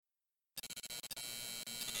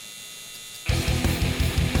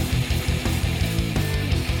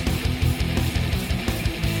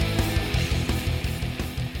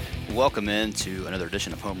welcome into another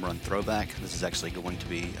edition of Home Run Throwback. This is actually going to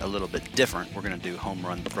be a little bit different. We're going to do Home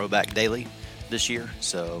Run Throwback daily this year.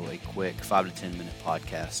 So a quick 5 to 10 minute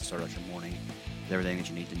podcast to start out your morning with everything that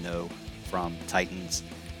you need to know from Titans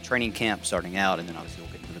training camp starting out, and then obviously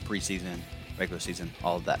we'll get into the preseason, regular season,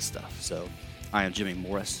 all of that stuff. So I am Jimmy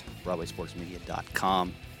Morris,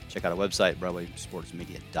 BroadwaySportsMedia.com. Check out our website,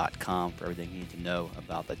 BroadwaySportsMedia.com, for everything you need to know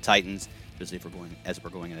about the Titans. Especially as we're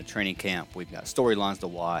going into training camp. We've got storylines to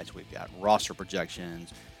watch. We've got roster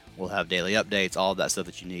projections. We'll have daily updates, all of that stuff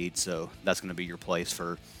that you need. So that's going to be your place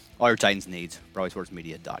for all your Titans needs,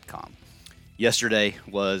 BroadwaySportsMedia.com. Yesterday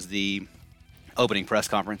was the opening press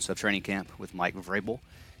conference of training camp with Mike Vrabel.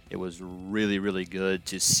 It was really, really good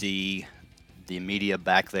to see the media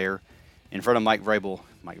back there in front of Mike Vrabel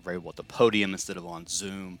at the podium instead of on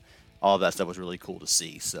Zoom. All of that stuff was really cool to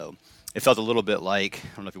see. So it felt a little bit like,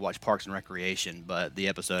 I don't know if you watch Parks and Recreation, but the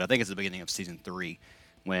episode, I think it's the beginning of season 3,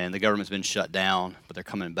 when the government's been shut down, but they're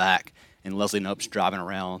coming back, and Leslie Knope's driving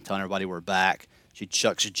around telling everybody we're back. She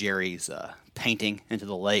chucks Jerry's painting into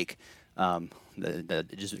the lake.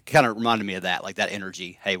 It just kind of reminded me of that, like that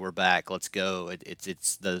energy. Hey, we're back. Let's go.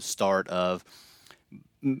 It's the start of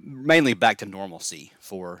mainly back to normalcy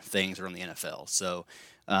for things around the NFL. So,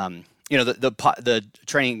 the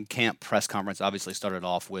training camp press conference obviously started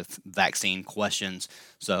off with vaccine questions.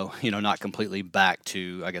 So, not completely back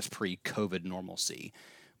to, I guess, pre-COVID normalcy.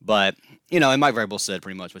 But, and Mike Vrabel said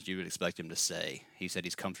pretty much what you would expect him to say. He said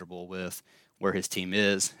he's comfortable with where his team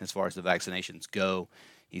is as far as the vaccinations go.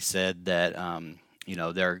 He said that,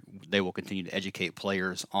 they will continue to educate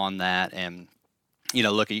players on that. And,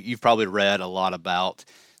 look, you've probably read a lot about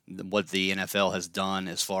what the NFL has done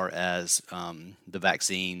as far as the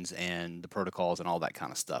vaccines and the protocols and all that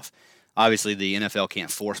kind of stuff. Obviously, the NFL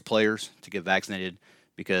can't force players to get vaccinated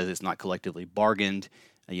because it's not collectively bargained,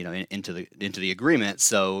 into the agreement.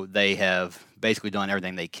 So they have basically done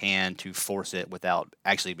everything they can to force it without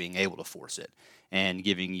actually being able to force it, and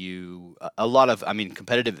giving you a lot of,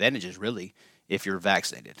 competitive advantages, really, if you're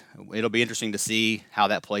vaccinated. It'll be interesting to see how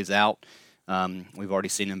that plays out. We've already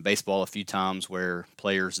seen in baseball a few times where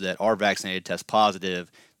players that are vaccinated test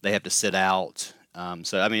positive, they have to sit out. I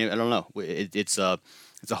don't know. It's a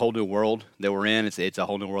whole new world that we're in. It's a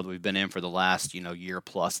whole new world that we've been in for the last year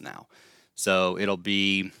plus now. So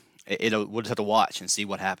we'll just have to watch and see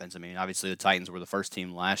what happens. Obviously the Titans were the first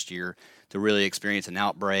team last year to really experience an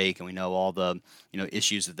outbreak, and we know all the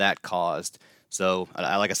issues that caused. So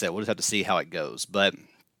like I said, we'll just have to see how it goes. But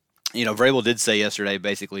Vrabel did say yesterday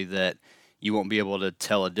basically that you won't be able to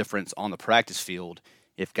tell a difference on the practice field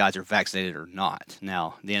if guys are vaccinated or not.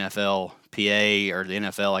 Now, the NFLPA, or the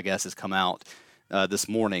NFL, I guess, has come out this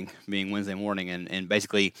morning, being Wednesday morning, and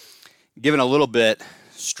basically given a little bit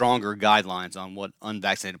stronger guidelines on what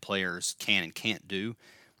unvaccinated players can and can't do.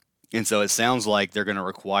 And so it sounds like they're going to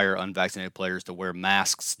require unvaccinated players to wear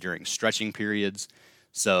masks during stretching periods.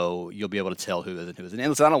 So you'll be able to tell who is and who isn't. And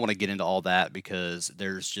listen, I don't want to get into all that because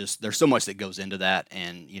there's so much that goes into that.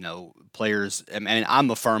 And, players,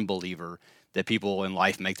 I'm a firm believer that people in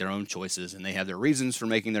life make their own choices, and they have their reasons for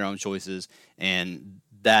making their own choices. And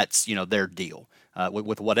that's, their deal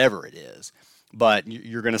with whatever it is. But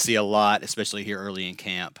you're going to see a lot, especially here early in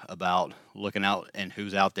camp, about looking out and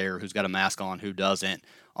who's out there, who's got a mask on, who doesn't,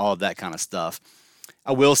 all of that kind of stuff.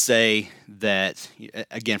 I will say that,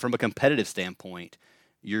 again, from a competitive standpoint,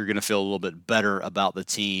 you're going to feel a little bit better about the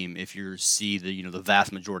team if you see the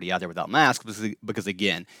vast majority out there without masks, because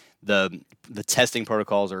again, the testing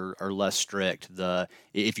protocols are less strict.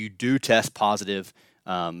 If you do test positive,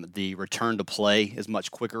 the return to play is much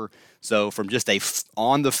quicker. So from just a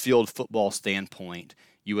on the field football standpoint,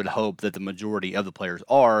 you would hope that the majority of the players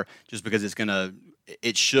are, just because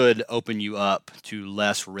it should open you up to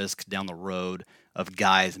less risk down the road of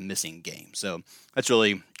guys missing games. So that's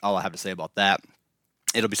really all I have to say about that.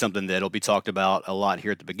 It'll be something that'll be talked about a lot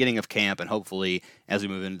here at the beginning of camp, and hopefully as we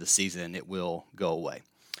move into the season, it will go away.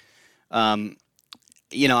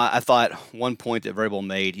 I thought one point that Vrabel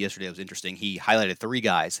made yesterday was interesting. He highlighted 3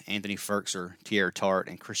 guys, Anthony Firkser, Teair Tart,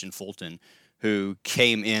 and Christian Fulton, who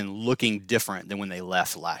came in looking different than when they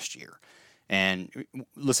left last year. And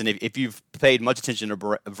listen, if you've paid much attention to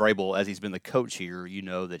Vrabel as he's been the coach here, you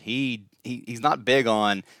know that he's not big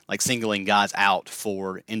on like singling guys out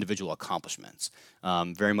for individual accomplishments.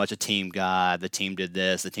 Very much a team guy. The team did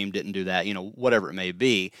this, the team didn't do that. Whatever it may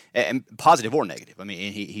be, and positive or negative.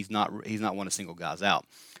 He's not one to single guys out.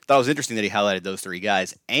 Thought it was interesting that he highlighted those 3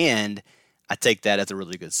 guys, and I take that as a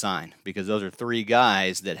really good sign, because those are 3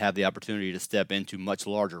 guys that have the opportunity to step into much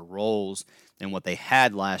larger roles than what they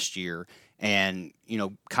had last year. and,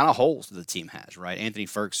 kind of holes that the team has, right? Anthony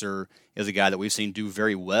Firkser is a guy that we've seen do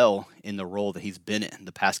very well in the role that he's been in,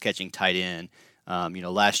 the pass catching tight end.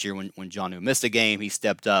 Last year when Jonnu missed a game, he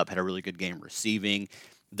stepped up, had a really good game receiving.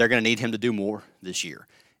 They're going to need him to do more this year.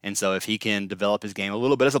 And so if he can develop his game a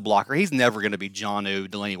little bit as a blocker, he's never going to be Jonnu,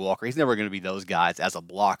 Delanie Walker. He's never going to be those guys as a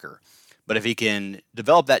blocker. But if he can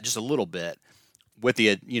develop that just a little bit with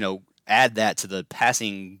the, add that to the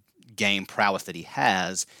passing game prowess that he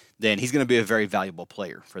has, then he's going to be a very valuable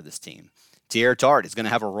player for this team. Teair Tart is going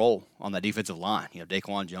to have a role on that defensive line.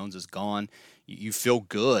 Daquan Jones is gone. You feel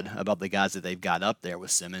good about the guys that they've got up there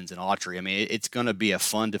with Simmons and Autry. I mean, it's going to be a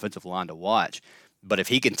fun defensive line to watch. But if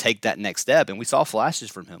he can take that next step, and we saw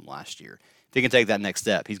flashes from him last year, if he can take that next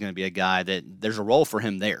step, he's going to be a guy that there's a role for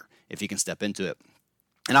him there if he can step into it.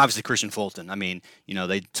 And obviously Christian Fulton. I mean,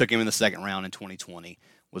 they took him in the second round in 2020,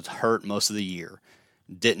 was hurt most of the year.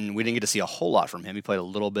 We didn't get to see a whole lot from him. He played a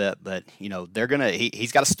little bit, but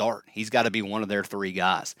he's got to start. He's got to be one of their three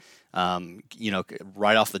guys,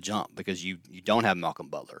 right off the jump, because you don't have Malcolm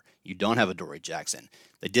Butler, you don't have Adoree Jackson.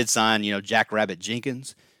 They did sign Jack Rabbit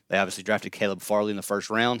Jenkins. They obviously drafted Caleb Farley in the first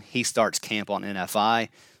round. He starts camp on NFI,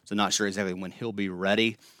 so not sure exactly when he'll be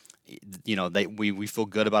ready. We feel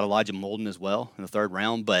good about Elijah Molden as well in the third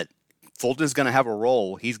round, but Fulton's going to have a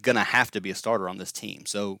role. He's going to have to be a starter on this team.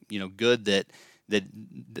 So good that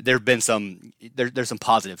there's been there's some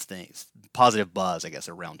positive things, positive buzz, I guess,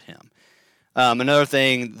 around him. Another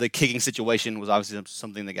thing, the kicking situation was obviously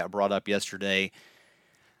something that got brought up yesterday.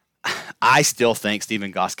 I still think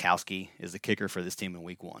Stephen Gostkowski is the kicker for this team in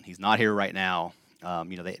Week 1. He's not here right now.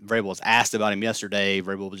 Vrabel was asked about him yesterday.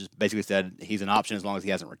 Vrabel just basically said he's an option as long as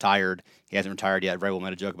he hasn't retired. He hasn't retired yet. Vrabel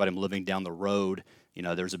made a joke about him living down the road.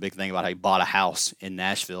 There was a big thing about how he bought a house in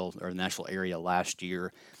Nashville or the Nashville area last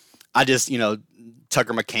year. I just,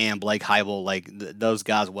 Tucker McCann, Blake Heibel, those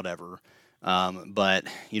guys, whatever. But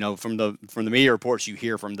from the media reports you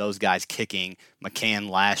hear from those guys kicking,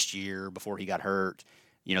 McCann last year before he got hurt,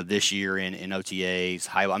 this year in OTAs,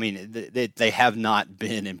 Heibel, I mean, they have not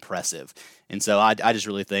been impressive. And so I just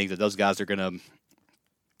really think that those guys are gonna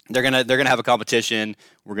have a competition.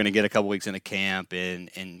 We're gonna get a couple weeks into camp, and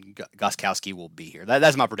Gostkowski will be here.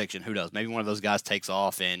 That's my prediction. Who knows? Maybe one of those guys takes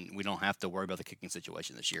off, and we don't have to worry about the kicking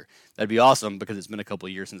situation this year. That'd be awesome because it's been a couple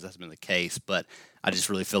of years since that's been the case. But I just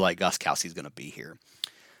really feel like Gostkowski is gonna be here.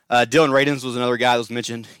 Dylan Radins was another guy that was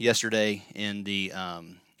mentioned yesterday in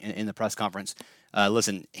the press conference.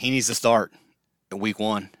 Listen, he needs to start in Week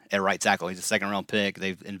 1 at right tackle. He's a second-round pick.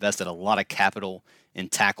 They've invested a lot of capital in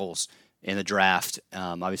tackles in the draft.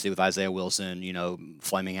 Obviously, with Isaiah Wilson,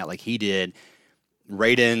 flaming out like he did,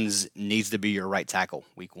 Radins needs to be your right tackle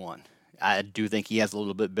Week 1. I do think he has a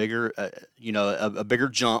little bit bigger, a bigger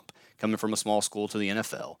jump coming from a small school to the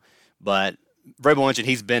NFL. But Vrabel mentioned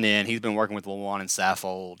he's been working with Lewan and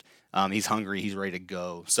Saffold. He's hungry. He's ready to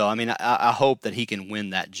go. So, I mean, I hope that he can win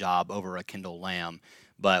that job over a Kendall Lamb.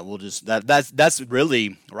 But we'll just that's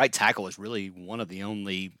really right tackle is really one of the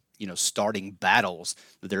only starting battles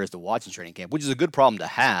that there is to watch in training camp, which is a good problem to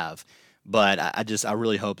have. But I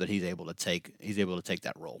really hope that he's able to take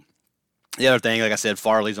that role. The other thing, like I said,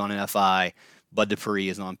 Farley's on NFI. Bud Dupree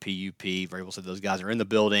is on PUP. Vrabel said those guys are in the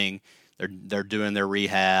building. They're doing their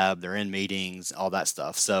rehab. They're in meetings, all that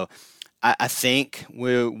stuff. So I think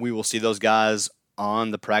we will see those guys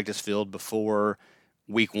on the practice field before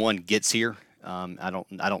Week 1 gets here. I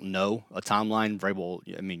don't know a timeline. Vrabel,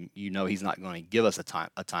 I mean, he's not going to give us a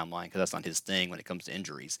timeline because that's not his thing when it comes to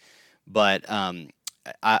injuries. But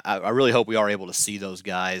I really hope we are able to see those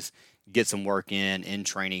guys get some work in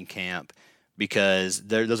training camp, because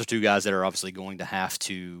those are two guys that are obviously going to have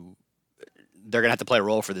to. They're going to have to play a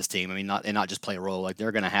role for this team. I mean, not just play a role. Like,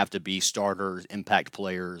 they're going to have to be starters, impact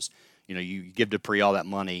players. You give Dupree all that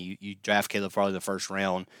money. You draft Caleb Farley in the first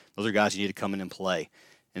round. Those are guys you need to come in and play.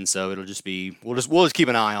 And so it'll just be we'll just keep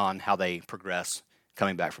an eye on how they progress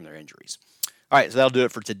coming back from their injuries. All right, so that'll do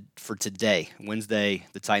it for today. Wednesday,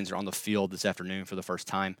 the Titans are on the field this afternoon for the first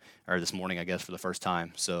time, or this morning, I guess, for the first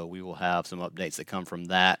time. So we will have some updates that come from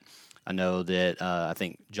that. I know that I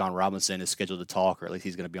think John Robinson is scheduled to talk, or at least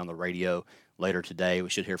he's going to be on the radio later today. We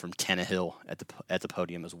should hear from Tannehill at the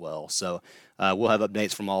podium as well. So we'll have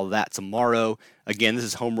updates from all of that tomorrow. Again, this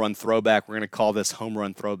is Home Run Throwback. We're going to call this Home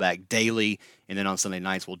Run Throwback Daily, and then on Sunday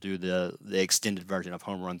nights we'll do the extended version of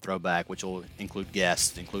Home Run Throwback, which will include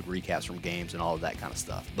guests, include recaps from games, and all of that kind of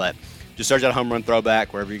stuff. But just search out Home Run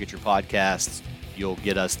Throwback wherever you get your podcasts. You'll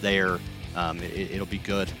get us there. It'll be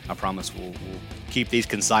good. I promise we'll keep these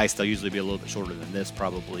concise. They'll usually be a little bit shorter than this,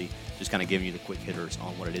 probably. Just kind of giving you the quick hitters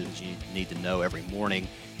on what it is that you need to know every morning.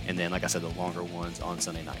 And then, like I said, the longer ones on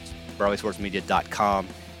Sunday nights. BroadwaySportsMedia.com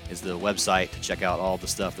is the website to check out all the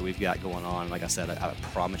stuff that we've got going on. Like I said, I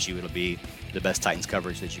promise you it'll be the best Titans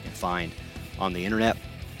coverage that you can find on the internet.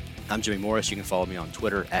 I'm Jimmy Morris. You can follow me on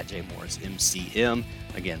Twitter at JMorrisMCM.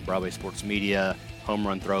 Again, Broadway Sports Media, Home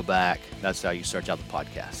Run Throwback. That's how you search out the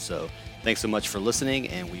podcast. So thanks so much for listening,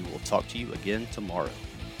 and we will talk to you again tomorrow.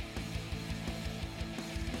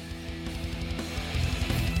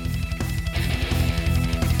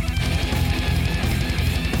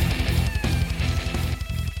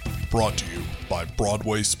 Brought to you by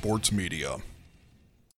Broadway Sports Media.